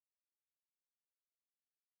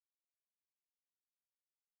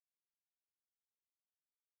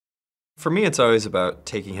For me, it's always about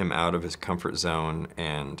taking him out of his comfort zone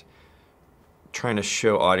and trying to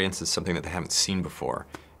show audiences something that they haven't seen before,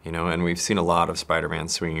 you know? And we've seen a lot of Spider-Man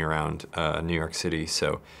swinging around New York City,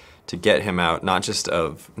 so to get him out, not just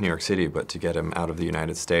of New York City, but to get him out of the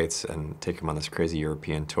United States and take him on this crazy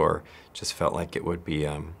European tour, just felt like it would be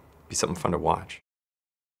something fun to watch.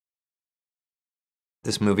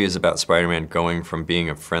 This movie is about Spider-Man going from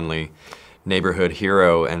being a friendly neighborhood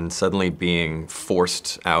hero and suddenly being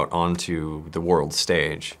forced out onto the world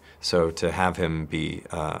stage. So to have him be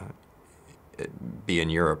in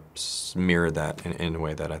Europe mirrored that in a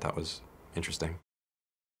way that I thought was interesting.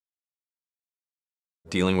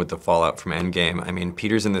 Dealing with the fallout from Endgame, I mean,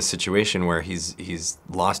 Peter's in this situation where he's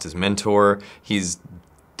lost his mentor, he's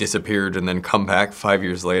disappeared and then come back 5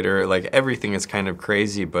 years later. Like, everything is kind of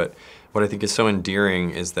crazy, but what I think is so endearing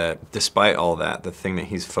is that despite all that, the thing that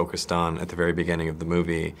he's focused on at the very beginning of the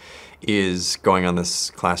movie is going on this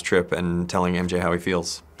class trip and telling MJ how he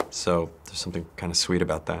feels. So there's something kind of sweet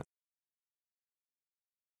about that.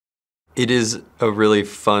 It is a really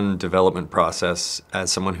fun development process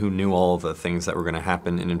as someone who knew all the things that were going to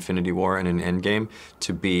happen in Infinity War and in Endgame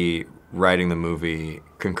to be writing the movie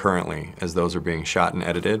concurrently as those are being shot and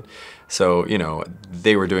edited. So, you know,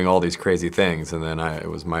 they were doing all these crazy things, and then it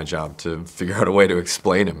was my job to figure out a way to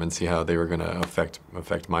explain them and see how they were going to affect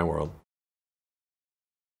my world.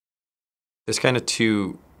 There's kind of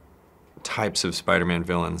two types of Spider-Man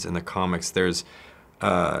villains in the comics. There's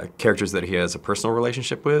characters that he has a personal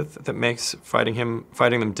relationship with that makes fighting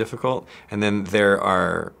them difficult, and then there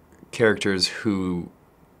are characters who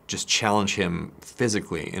just challenge him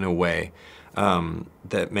physically in a way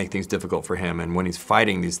that make things difficult for him. And when he's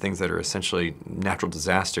fighting these things that are essentially natural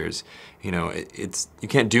disasters, you know, you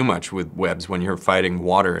can't do much with webs when you're fighting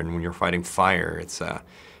water and when you're fighting fire.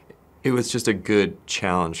 It was just a good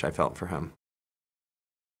challenge, I felt, for him.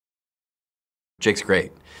 Jake's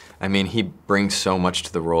great. I mean, he brings so much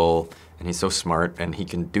to the role, and he's so smart, and he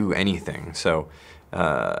can do anything. So,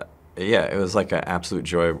 yeah, it was like an absolute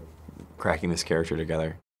joy cracking this character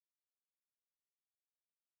together.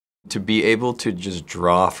 To be able to just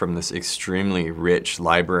draw from this extremely rich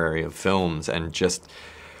library of films and just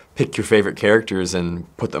pick your favorite characters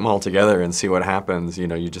and put them all together and see what happens, you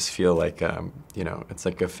know, you just feel like, you know, it's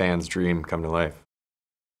like a fan's dream come to life.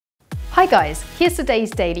 Hi guys, here's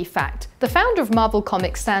today's Daily Fact. The founder of Marvel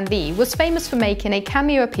Comics, Stan Lee, was famous for making a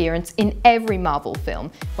cameo appearance in every Marvel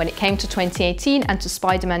film. When it came to 2018 and to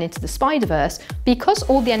Spider-Man Into the Spider-Verse, because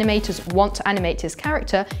all the animators want to animate his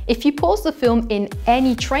character, if you pause the film in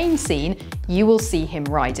any train scene, you will see him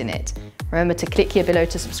riding it. Remember to click here below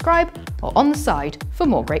to subscribe or on the side for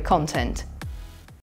more great content.